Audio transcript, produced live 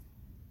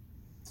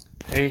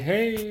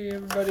Hey,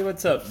 everybody,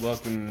 what's up?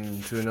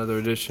 Welcome to another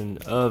edition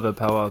of A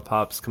Pow-wow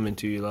Pops coming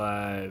to you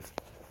live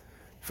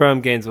from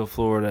Gainesville,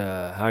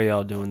 Florida. How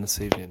y'all doing this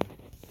evening?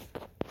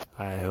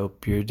 I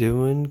hope you're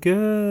doing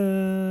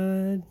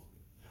good.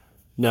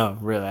 No,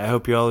 really, I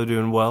hope y'all are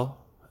doing well.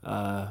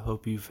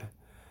 Hope you've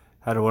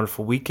had a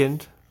wonderful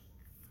weekend.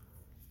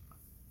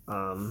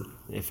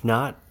 If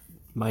not,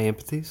 my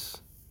empathies.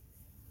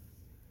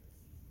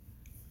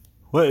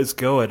 What is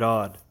going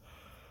on?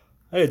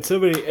 I had so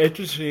many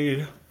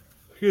interesting,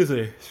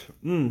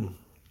 long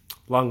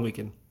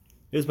weekend.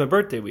 It was my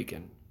birthday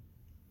weekend.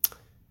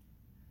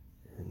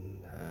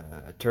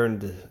 I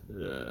turned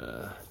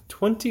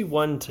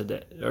 21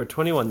 today, or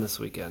 21 this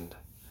weekend.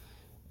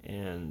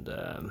 And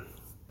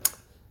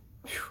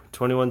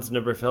 21's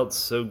never felt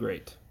so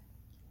great.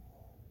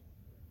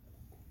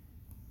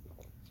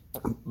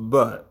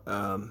 But,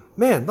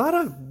 man, a lot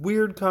of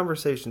weird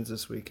conversations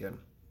this weekend.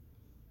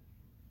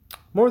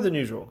 More than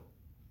usual.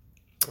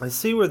 I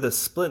see where the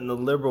split in the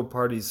Liberal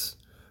Party's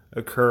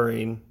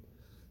occurring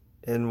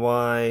and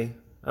why.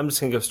 I'm just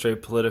going to go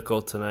straight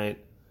political tonight.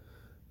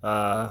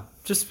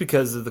 Just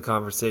because of the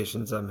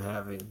conversations I'm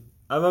having.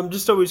 I'm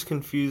just always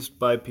confused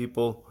by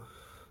people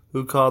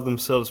who call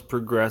themselves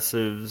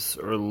progressives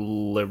or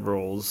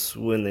liberals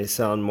when they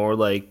sound more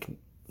like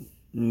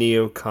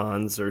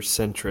neocons or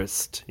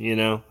centrist, you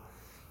know?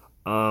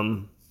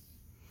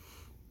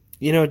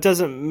 It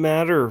doesn't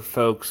matter,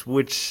 folks,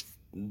 which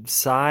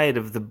side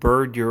of the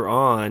bird you're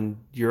on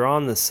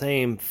the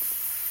same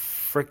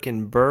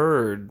frickin'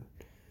 bird.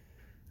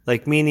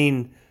 Like,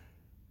 meaning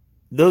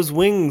those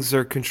wings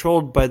are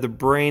controlled by the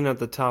brain at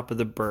the top of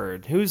the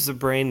bird. Who's the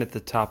brain at the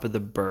top of the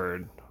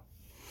bird?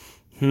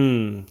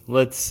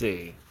 Let's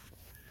see.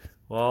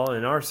 Well,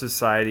 in our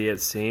society, it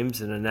seems,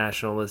 in a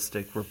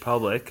nationalistic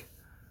republic,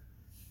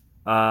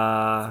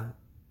 that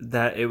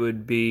it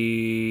would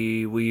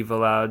be we've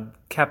allowed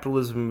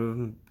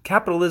capitalism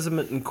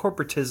and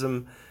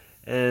corporatism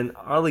and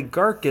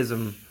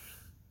oligarchism,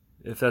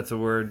 if that's a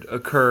word,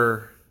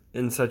 occur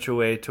in such a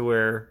way to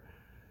where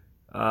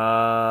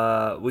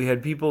we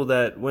had people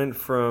that went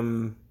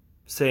from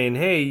saying,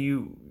 "Hey,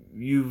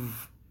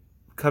 you've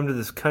come to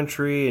this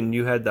country and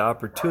you had the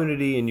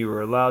opportunity and you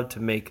were allowed to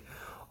make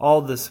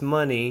all this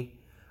money.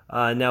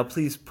 Now,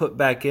 please put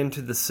back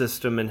into the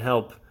system and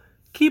help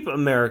keep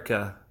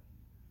America,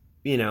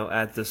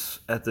 at this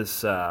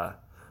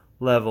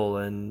level."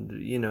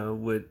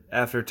 And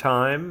after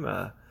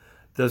time,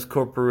 those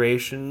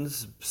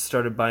corporations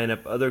started buying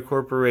up other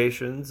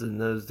corporations,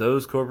 and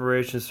those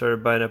corporations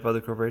started buying up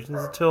other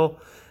corporations until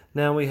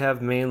now we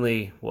have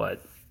mainly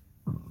what?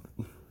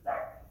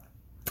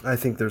 I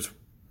think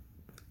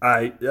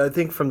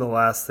from the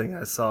last thing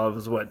I saw, it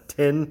was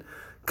 10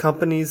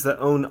 companies that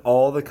own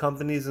all the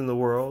companies in the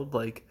world.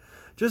 Like,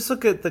 just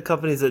look at the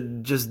companies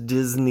that just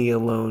Disney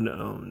alone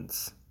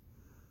owns.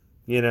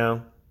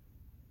 Do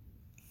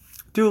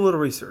a little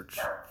research.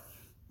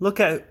 Look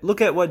at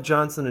what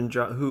Johnson and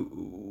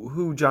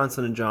who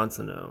Johnson and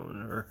Johnson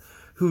own, or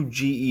who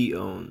GE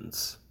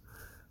owns.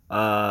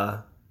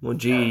 Well,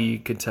 GE, you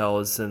can tell,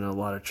 is in a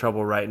lot of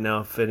trouble right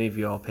now. If any of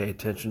y'all pay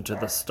attention to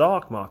the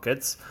stock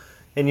markets,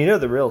 and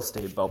the real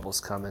estate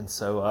bubble's coming.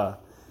 So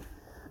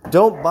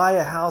don't buy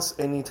a house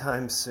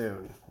anytime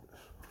soon.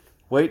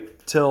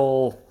 Wait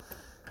till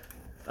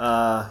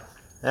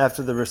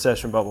after the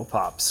recession bubble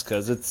pops,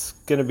 because it's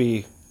gonna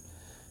be.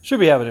 Should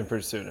be happening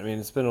pretty soon. I mean,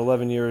 it's been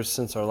 11 years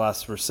since our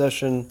last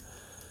recession.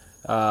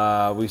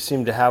 We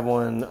seem to have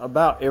one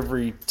about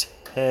every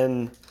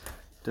 10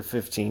 to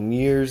 15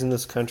 years in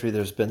this country.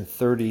 There's been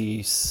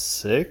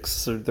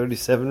 36 or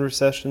 37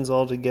 recessions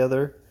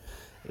altogether.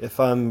 If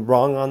I'm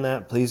wrong on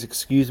that, please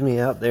excuse me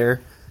out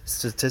there,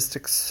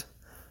 statistics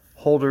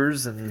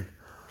holders and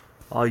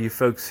all you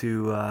folks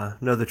who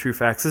know the true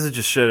facts. This is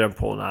just shit I'm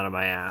pulling out of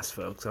my ass,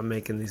 folks. I'm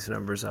making these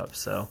numbers up,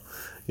 so,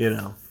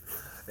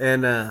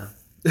 And, I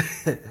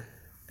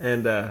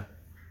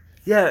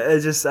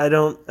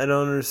don't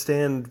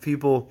understand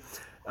people.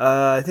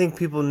 I think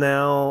people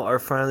now are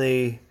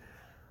finally.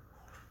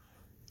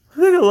 I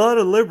think a lot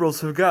of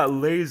liberals have got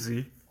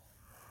lazy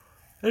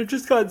and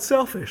just gotten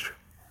selfish,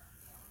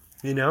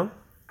 and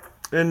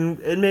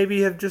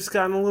maybe have just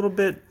gotten a little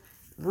bit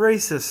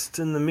racist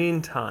in the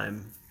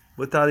meantime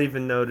without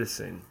even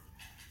noticing.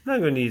 I'm not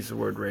going to use the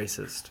word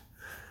racist.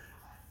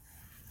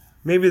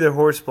 Maybe their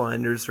horse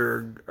blinders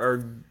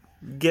are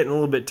getting a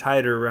little bit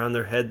tighter around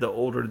their head the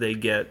older they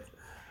get,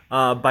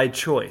 by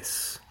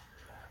choice,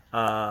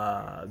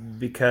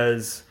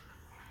 because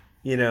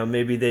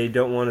maybe they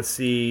don't want to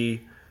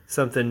see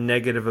something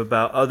negative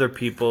about other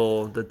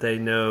people that they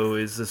know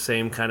is the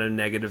same kind of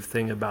negative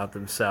thing about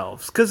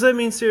themselves. Because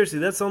seriously,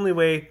 that's the only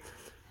way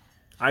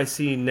I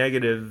see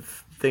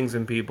negative things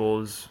in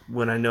people is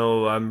when I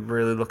know I'm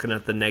really looking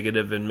at the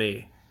negative in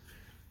me.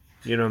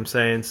 You know what I'm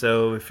saying?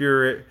 So if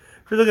you're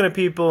looking at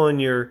people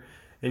and you're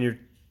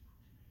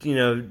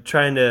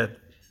trying to,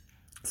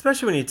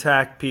 especially when you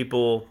attack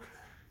people,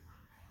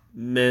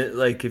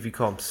 like if you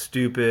call them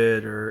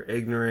stupid or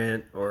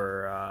ignorant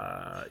or,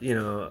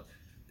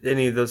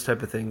 any of those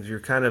type of things, you're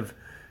kind of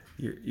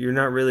you're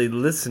not really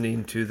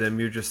listening to them.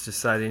 You're just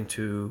deciding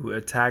to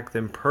attack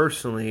them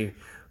personally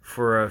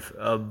for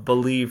a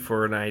belief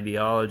or an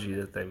ideology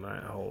that they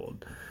might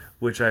hold,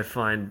 which I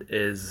find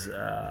is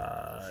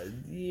yeah,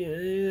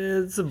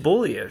 it's a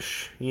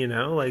bullyish.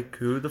 Like,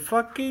 who the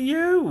fuck are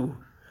you?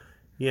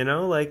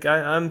 Like,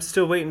 I'm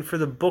still waiting for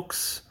the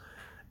books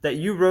that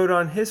you wrote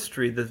on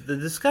history. The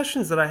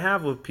discussions that I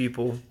have with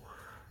people.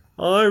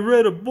 I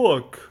read a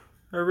book.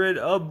 I read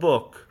a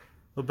book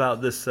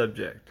about this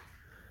subject.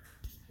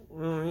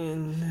 I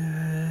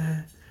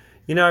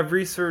mean, I've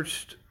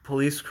researched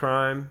police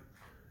crime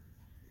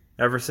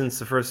ever since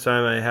the first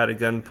time I had a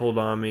gun pulled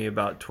on me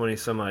about 20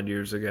 some odd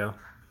years ago.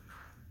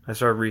 I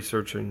started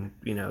researching,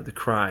 the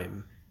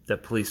crime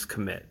that police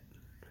commit.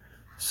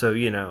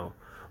 So,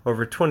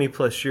 over 20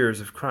 plus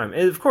years of crime.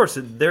 And of course,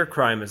 their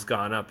crime has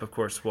gone up, of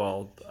course,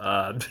 while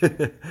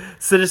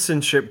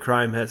citizenship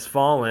crime has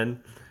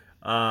fallen.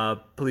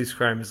 Police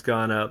crime has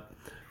gone up.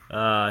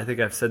 I think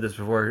I've said this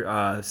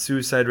before.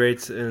 Suicide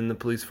rates in the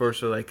police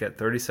force are like at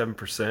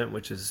 37%,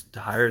 which is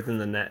higher than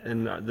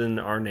than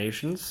our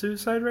nation's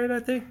suicide rate. I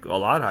think a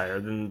lot higher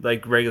than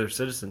like regular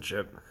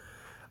citizenship.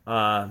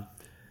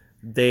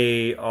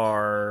 They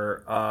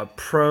are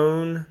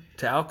prone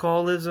to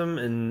alcoholism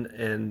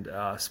and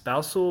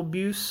spousal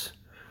abuse.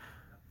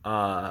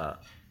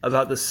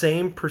 About the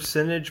same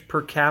percentage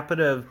per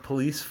capita of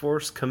police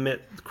force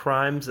commit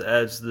crimes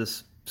as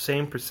this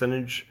same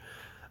percentage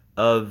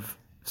of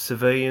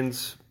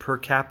civilians per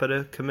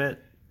capita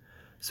commit.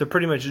 So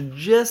pretty much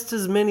just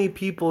as many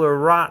people are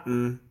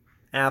rotten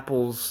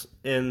apples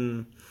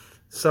in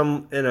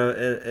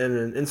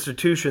an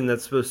institution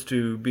that's supposed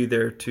to be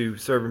there to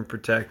serve and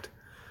protect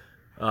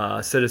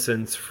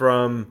citizens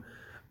from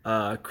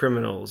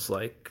criminals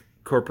like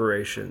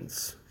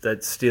corporations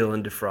that steal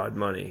and defraud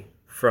money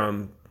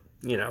from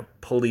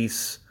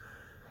police.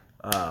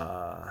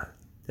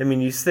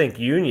 You think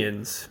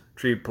unions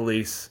treat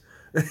police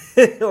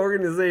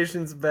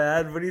organizations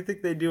bad. What do you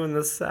think they do in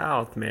the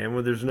South, man,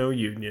 where there's no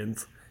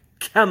unions?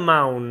 Come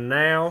on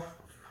now.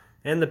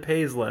 And the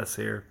pay's less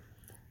here.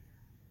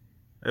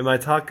 Am I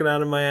talking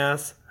out of my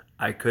ass?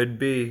 I could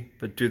be,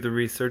 but do the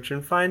research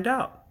and find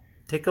out.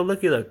 Take a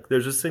looky look.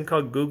 There's this thing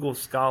called Google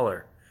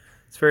Scholar.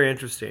 It's very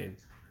interesting.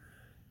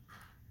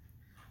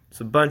 It's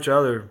a bunch of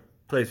other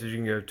places you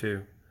can go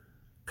to.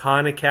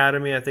 Khan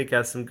Academy, I think,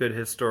 has some good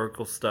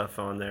historical stuff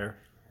on there.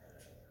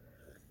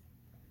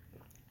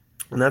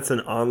 And that's an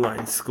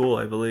online school,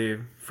 I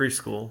believe. Free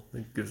school.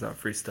 It gives out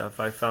free stuff.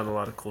 I found a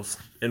lot of cool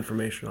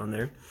information on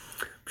there.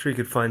 I'm sure you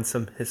could find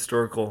some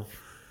historical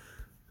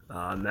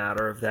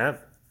matter of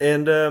that.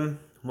 And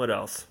what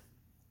else?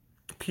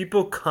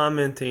 People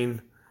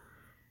commenting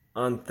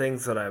on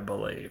things that I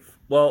believe.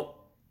 Well,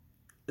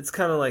 it's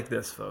kind of like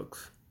this,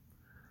 folks.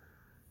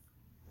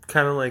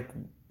 Kind of like,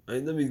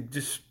 let me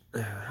just,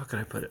 how can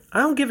I put it? I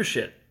don't give a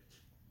shit.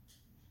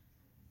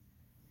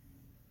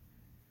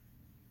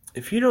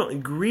 If you don't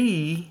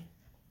agree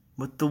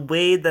with the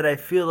way that I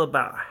feel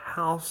about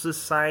how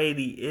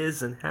society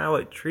is and how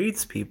it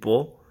treats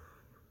people,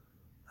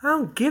 I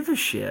don't give a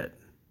shit.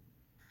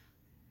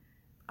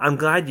 I'm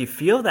glad you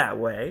feel that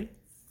way.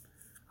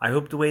 I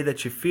hope the way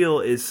that you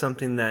feel is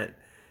something that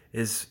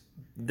is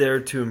there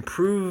to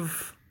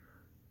improve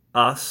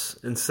us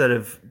instead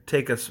of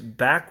take us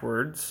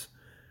backwards.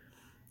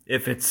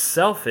 If it's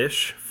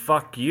selfish,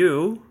 fuck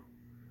you.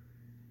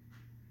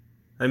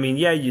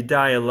 Yeah, you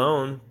die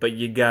alone, but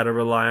you gotta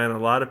rely on a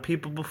lot of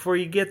people before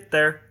you get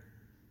there.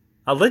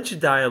 I'll let you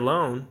die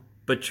alone,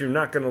 but you're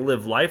not gonna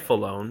live life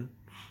alone.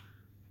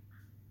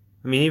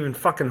 Even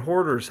fucking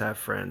hoarders have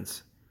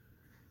friends.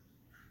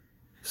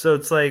 So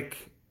it's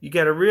like, you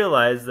gotta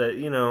realize that,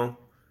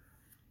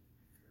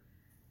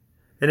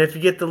 and if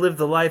you get to live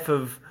the life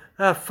of,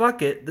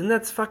 fuck it, then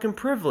that's fucking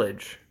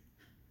privilege.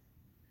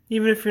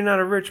 Even if you're not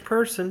a rich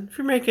person, if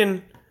you're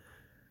making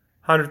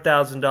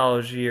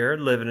 $100,000 a year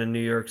living in New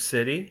York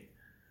City,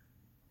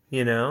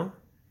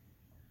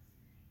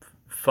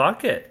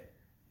 fuck it.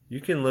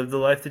 You can live the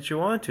life that you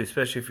want to,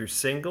 especially if you're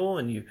single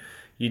and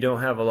you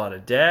don't have a lot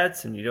of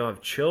debts and you don't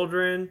have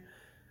children.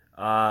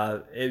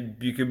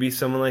 You could be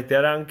someone like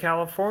that out in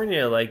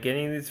California, like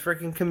any of these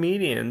freaking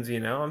comedians,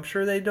 I'm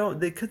sure they don't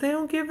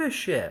give a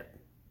shit.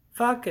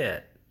 Fuck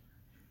it.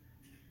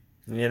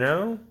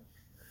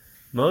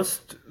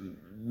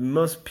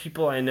 Most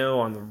people I know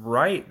on the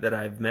right that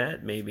I've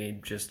met, maybe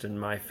just in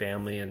my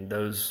family and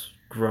those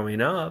growing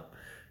up,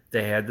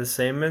 they had the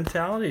same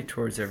mentality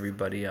towards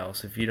everybody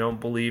else. If you don't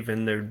believe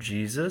in their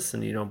Jesus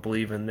and you don't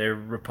believe in their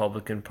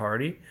Republican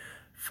Party,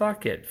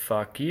 fuck it,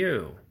 fuck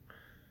you.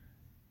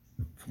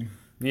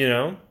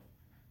 So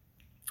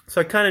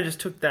I kind of just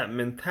took that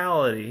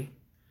mentality,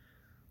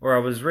 or I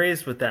was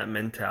raised with that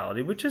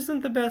mentality, which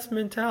isn't the best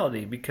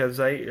mentality because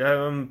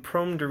I'm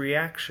prone to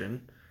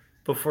reaction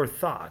before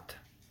thought.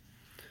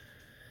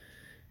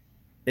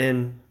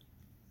 And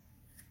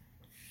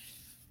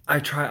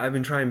I've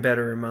been trying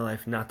better in my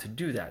life not to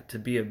do that, to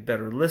be a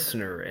better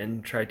listener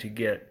and try to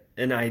get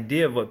an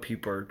idea of what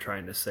people are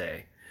trying to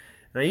say.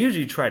 And I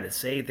usually try to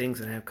say things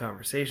and have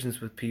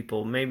conversations with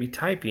people. Maybe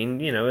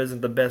typing,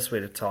 isn't the best way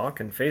to talk.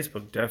 And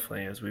Facebook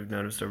definitely, as we've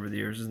noticed over the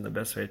years, isn't the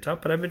best way to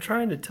talk. But I've been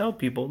trying to tell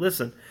people,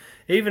 listen,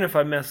 even if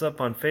I mess up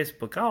on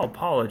Facebook, I'll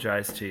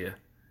apologize to you.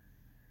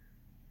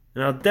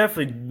 And I'll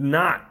definitely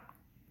not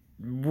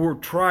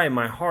try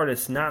my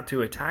hardest not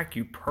to attack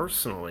you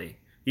personally,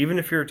 even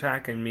if you're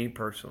attacking me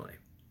personally.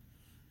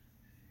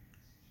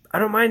 I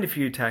don't mind if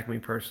you attack me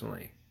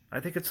personally. I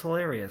think it's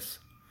hilarious.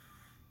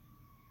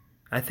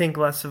 I think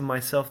less of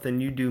myself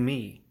than you do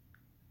me.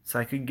 So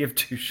I could give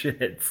two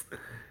shits.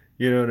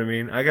 You know what I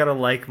mean? I gotta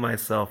like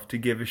myself to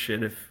give a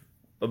shit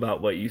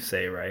about what you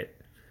say, right?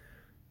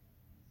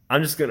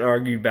 I'm just gonna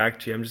argue back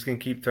to you. I'm just gonna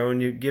keep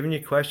giving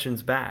you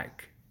questions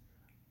back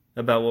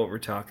about what we're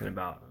talking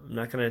about. I'm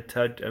not gonna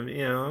touch. I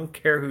don't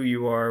care who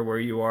you are, where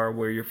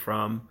you're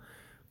from,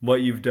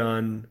 what you've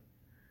done,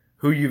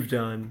 who you've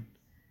done,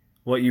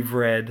 what you've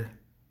read.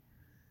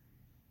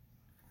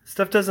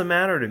 Stuff doesn't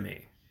matter to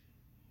me.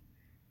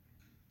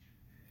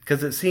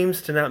 Because it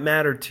seems to not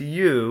matter to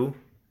you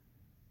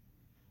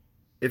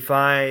if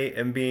I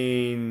am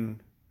being...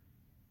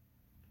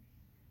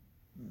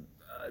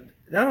 I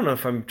don't know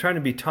if I'm trying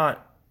to be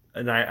taught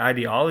an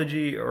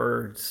ideology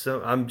or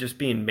so I'm just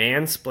being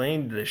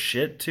mansplained the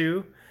shit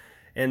to.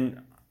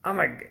 And I'm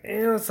like,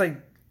 it's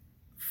like,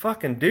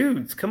 fucking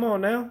dudes, come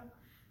on now.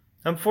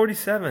 I'm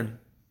 47.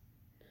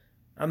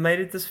 I made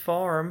it this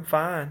far. I'm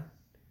fine.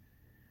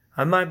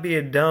 I might be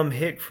a dumb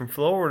hick from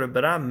Florida,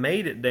 but I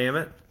made it, damn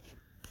it.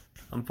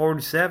 I'm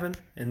 47,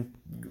 and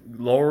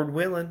Lord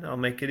willing, I'll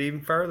make it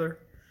even further.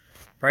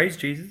 Praise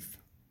Jesus.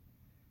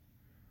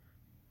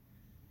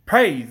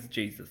 Praise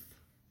Jesus.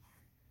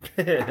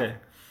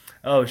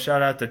 Oh,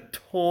 shout out to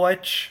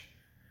Torch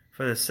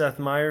for the Seth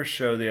Meyers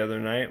show the other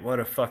night. What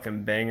a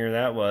fucking banger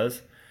that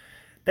was.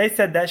 They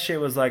said that shit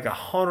was like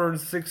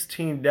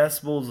 116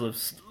 decibels of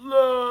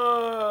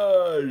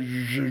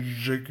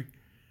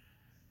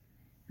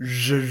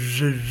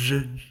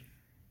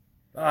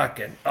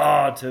fucking,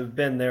 to have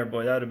been there,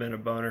 boy, that would have been a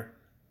boner.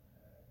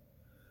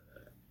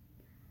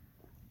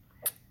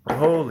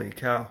 Holy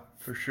cow,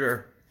 for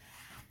sure.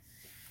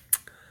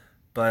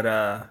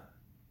 But,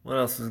 what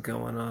else is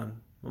going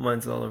on? My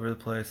mind's all over the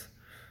place.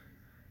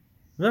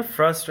 I'm not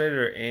frustrated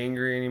or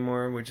angry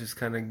anymore, which is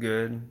kind of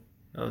good.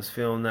 I was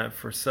feeling that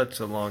for such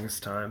the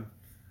longest time.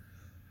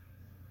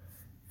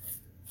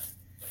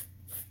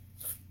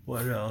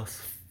 What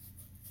else?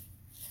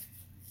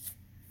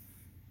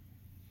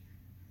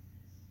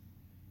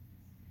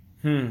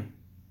 I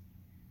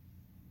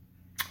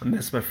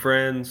miss my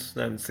friends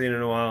that I haven't seen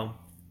in a while.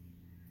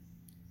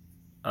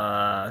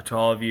 To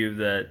all of you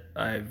that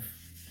I've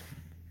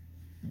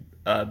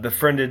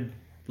befriended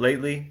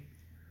lately,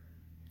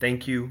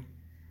 thank you.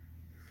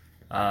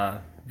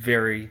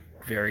 Very,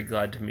 very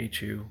glad to meet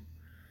you.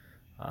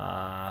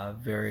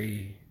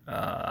 Very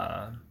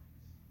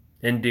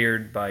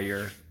endeared by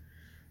your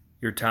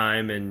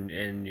time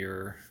and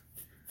your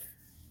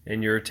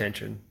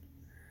attention,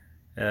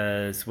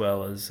 as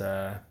well as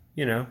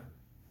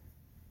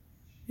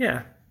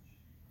yeah,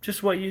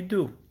 just what you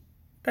do.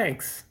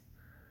 Thanks.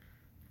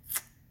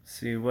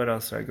 See what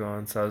else I go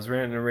on. So I was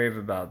ranting and rave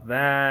about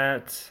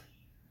that.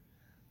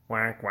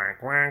 Quack, quack,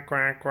 quack,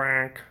 quack,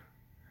 quack.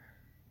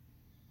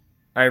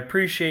 I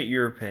appreciate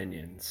your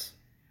opinions.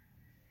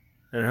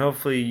 And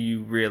hopefully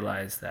you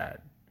realize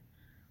that.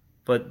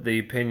 But the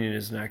opinion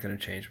is not going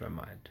to change my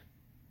mind.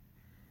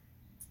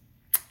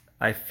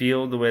 I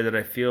feel the way that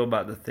I feel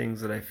about the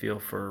things that I feel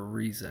for a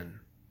reason.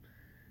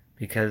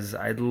 Because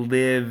I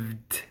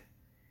lived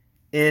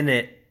in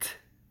it.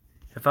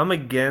 If I'm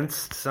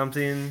against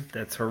something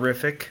that's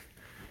horrific,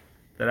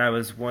 that I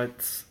was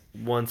once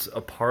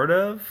a part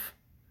of,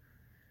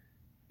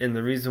 and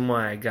the reason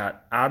why I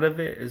got out of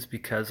it is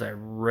because I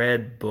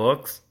read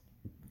books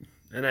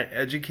and I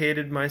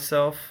educated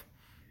myself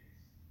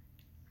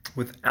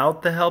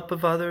without the help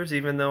of others,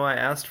 even though I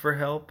asked for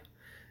help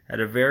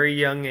at a very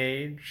young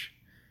age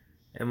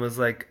and was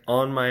like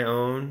on my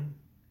own,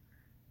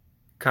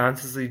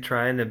 constantly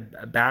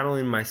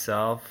battling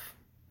myself,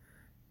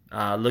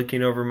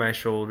 looking over my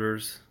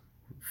shoulders,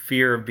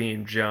 fear of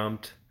being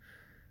jumped,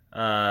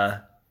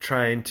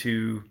 trying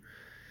to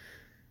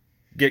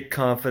get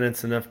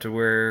confidence enough to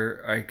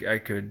where I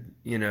could,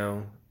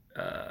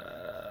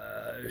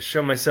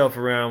 show myself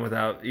around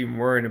without even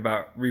worrying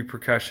about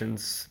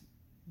repercussions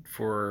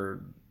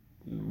for,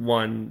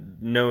 one,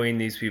 knowing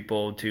these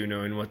people, two,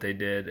 knowing what they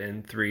did,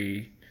 and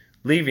three,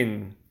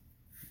 leaving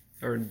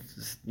or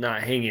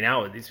not hanging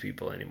out with these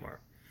people anymore.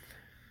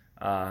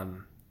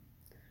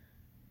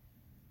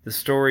 The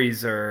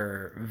stories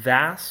are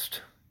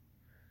vast.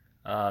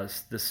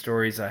 The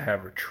stories I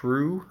have are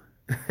true.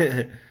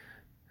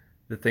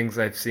 The things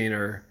I've seen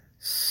are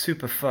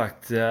super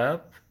fucked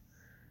up.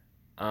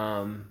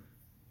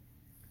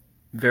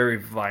 Very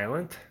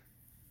violent.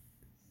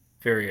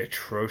 Very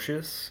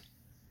atrocious.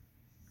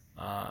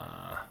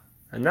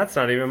 And that's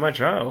not even my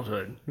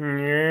childhood.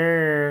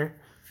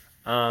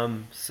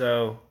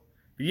 So,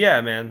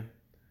 yeah, man.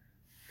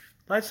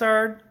 Life's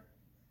hard.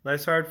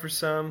 Life's hard for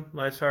some.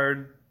 Life's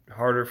hard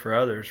harder for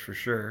others, for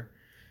sure.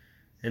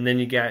 And then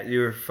you got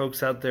your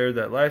folks out there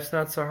that life's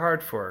not so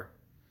hard for.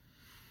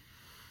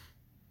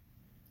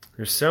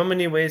 There's so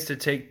many ways to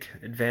take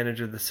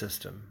advantage of the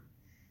system,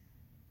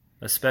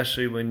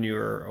 especially when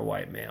you're a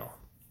white male.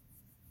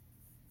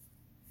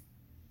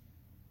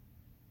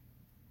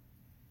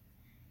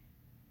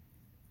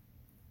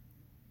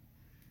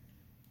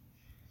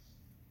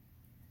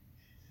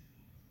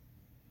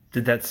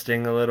 Did that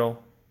sting a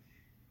little?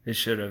 It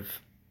should have.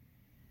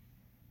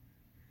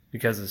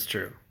 Because it's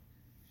true.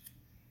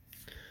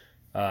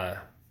 Like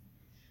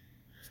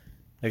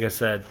I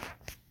said,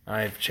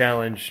 I've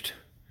challenged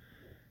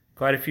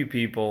quite a few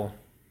people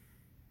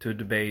to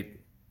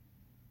debate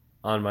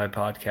on my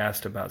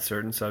podcast about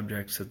certain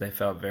subjects that they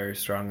felt very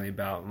strongly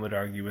about and would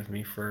argue with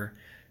me for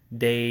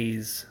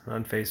days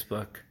on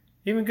Facebook.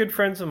 Even good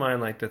friends of mine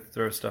like to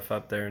throw stuff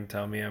up there and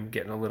tell me I'm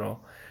getting a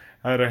little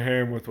out of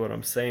hand with what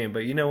I'm saying.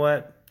 But you know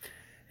what?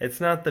 It's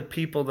not the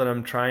people that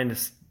I'm trying to...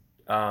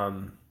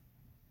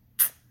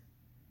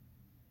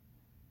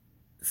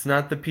 it's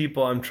not the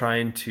people I'm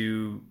trying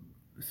to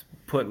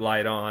put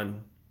light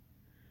on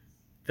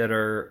that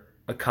are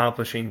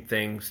accomplishing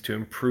things to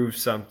improve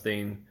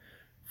something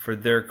for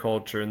their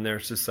culture and their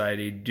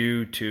society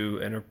due to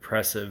an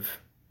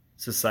oppressive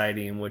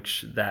society in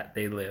which that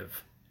they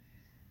live.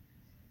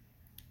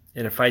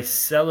 And if I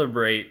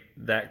celebrate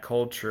that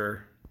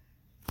culture,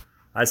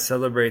 I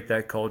celebrate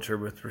that culture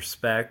with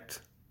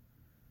respect,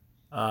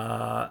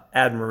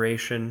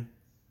 admiration,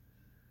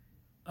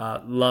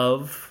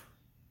 love,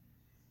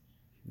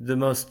 the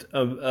most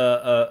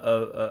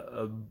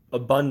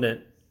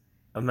abundant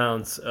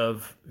amounts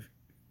of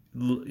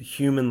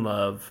human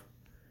love,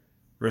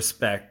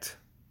 respect,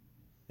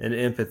 and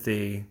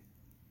empathy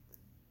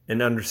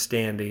and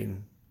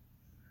understanding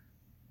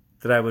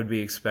that I would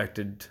be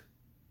expected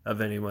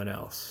of anyone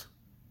else.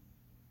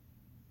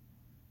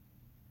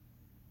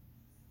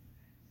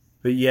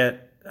 But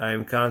yet, I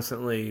am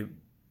constantly,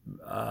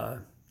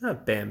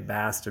 not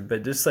bombasted,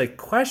 but just like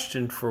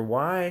questioned for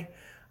why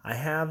I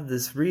have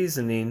this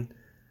reasoning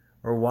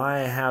or why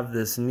I have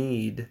this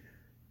need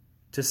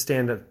to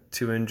stand up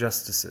to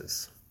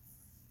injustices.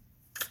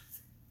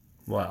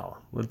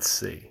 Well, let's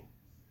see.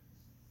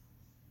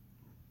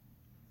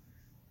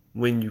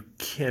 When you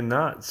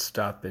cannot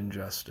stop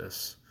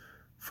injustice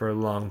for a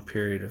long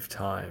period of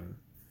time,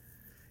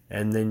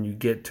 and then you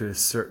get to a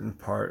certain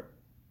part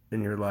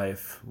in your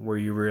life where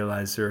you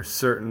realize there are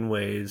certain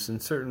ways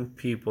and certain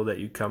people that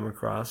you come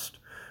across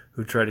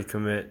who try to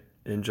commit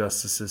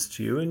injustices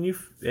to you, and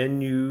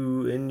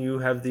you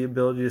have the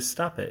ability to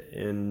stop it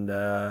and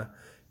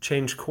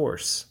change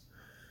course.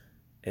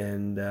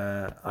 And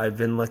I've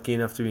been lucky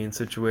enough to be in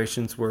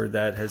situations where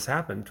that has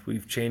happened.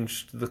 We've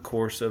changed the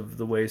course of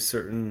the way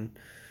certain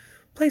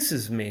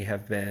places may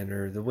have been,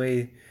 or the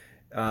way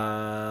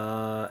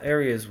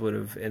areas would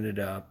have ended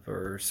up,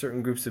 or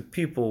certain groups of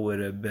people would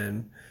have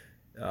been,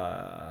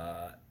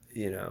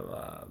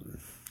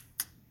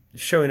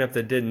 showing up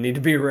that didn't need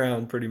to be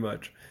around, pretty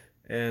much.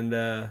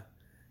 And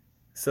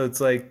so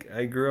it's like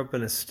I grew up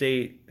in a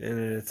state and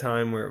in a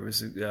time where it was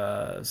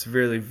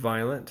severely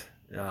violent.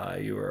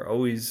 You were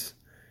always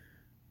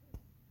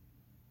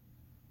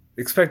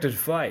expected to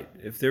fight.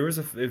 If there was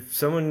a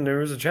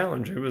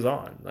challenge, it was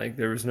on. Like,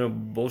 there was no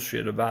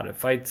bullshit about it.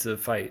 Fight's a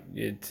fight.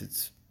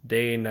 It's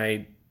day,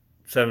 night,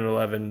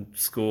 7-Eleven,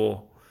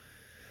 school,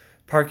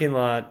 parking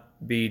lot,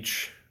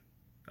 beach,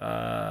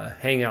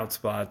 hangout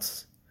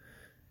spots,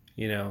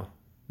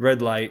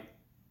 red light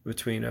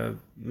between a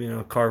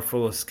car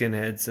full of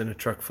skinheads and a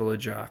truck full of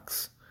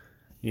jocks.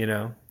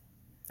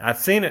 I've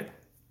seen it.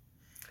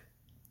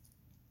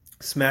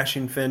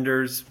 Smashing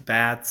fenders,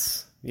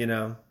 bats,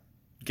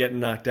 getting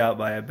knocked out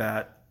by a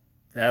bat.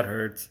 That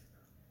hurts.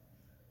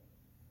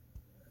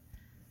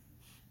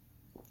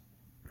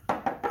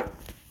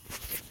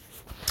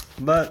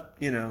 But,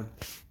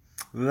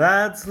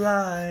 that's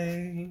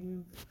life.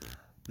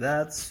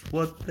 That's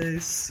what they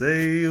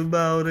say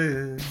about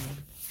it.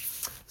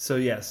 So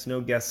yes,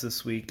 no guests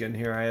this week, and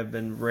here I have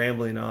been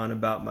rambling on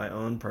about my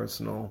own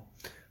personal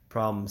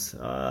problems.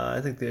 I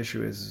think the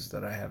issue is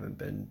that I haven't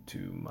been to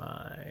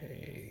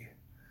my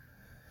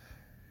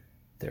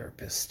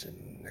therapist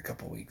in a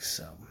couple weeks,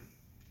 so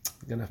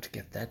I'm gonna have to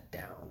get that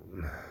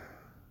down.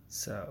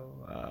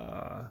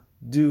 So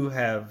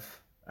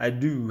I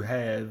do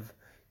have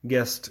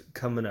guests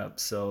coming up,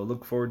 so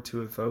look forward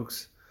to it,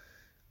 folks.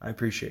 I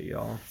appreciate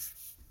y'all.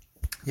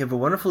 You have a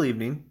wonderful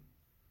evening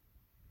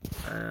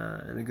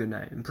and a good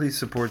night, and please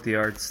support the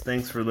arts.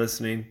 Thanks for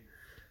listening.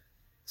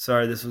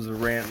 Sorry this was a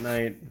rant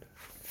night.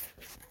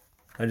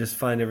 I just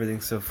find everything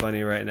so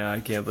funny right now. I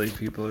can't believe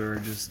people are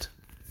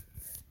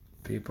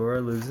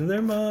losing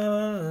their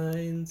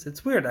minds.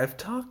 It's weird. I've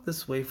talked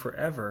this way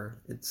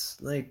forever.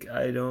 It's like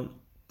I don't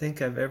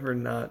think I've ever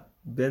not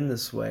been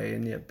this way,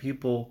 and yet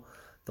people,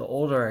 the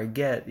older I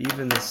get,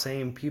 even the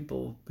same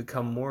people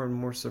become more and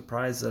more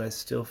surprised that I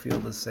still feel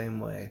the same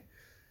way.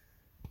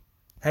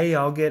 Hey,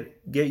 y'all,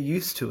 get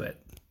used to it.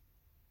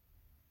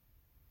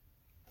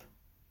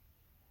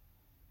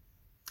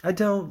 I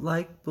don't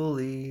like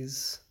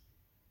bullies.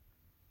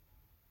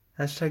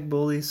 Hashtag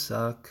bullies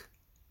suck.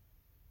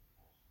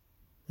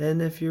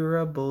 And if you're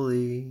a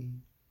bully,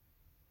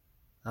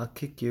 I'll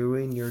kick you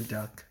in your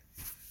duck.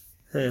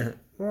 Any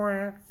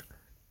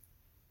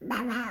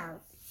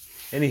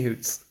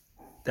hoots.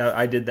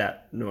 I did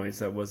that noise.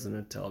 That wasn't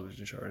a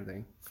television show or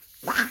anything.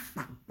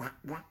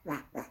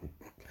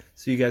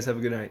 So you guys have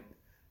a good night.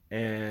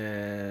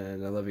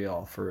 And I love you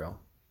all, for real.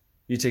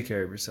 You take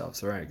care of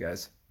yourselves. All right,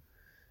 guys.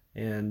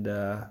 And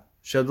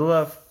show the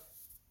love.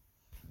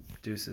 Deuces.